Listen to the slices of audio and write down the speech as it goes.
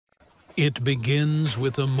It begins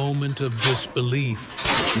with a moment of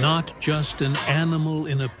disbelief, not just an animal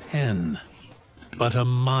in a pen, but a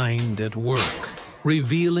mind at work,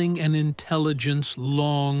 revealing an intelligence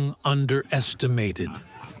long underestimated.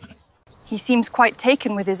 He seems quite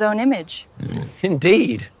taken with his own image.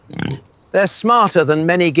 Indeed. They're smarter than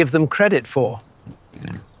many give them credit for.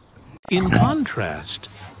 In contrast,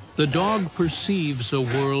 the dog perceives a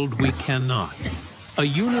world we cannot, a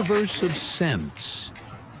universe of sense,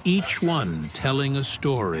 each one telling a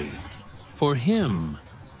story. For him,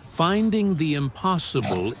 finding the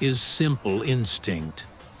impossible is simple instinct.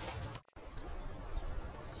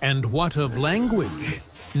 And what of language?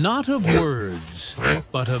 Not of words,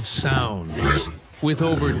 but of sounds. With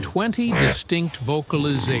over 20 distinct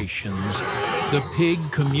vocalizations, the pig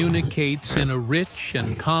communicates in a rich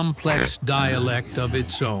and complex dialect of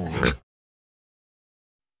its own.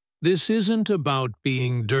 This isn't about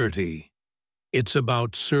being dirty. It's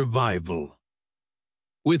about survival.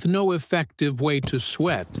 With no effective way to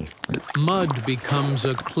sweat, mud becomes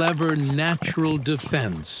a clever natural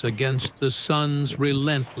defense against the sun's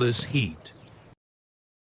relentless heat.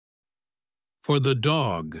 For the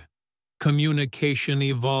dog, communication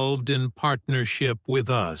evolved in partnership with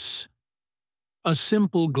us. A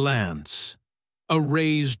simple glance, a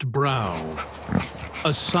raised brow,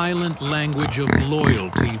 a silent language of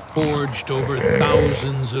loyalty forged over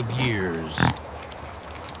thousands of years.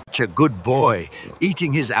 Such a good boy,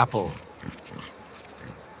 eating his apple.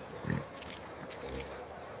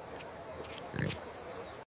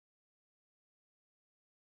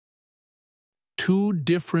 Two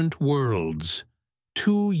different worlds,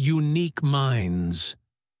 two unique minds.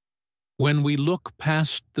 When we look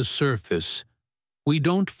past the surface, we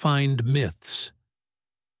don't find myths.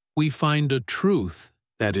 We find a truth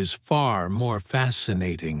that is far more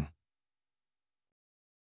fascinating.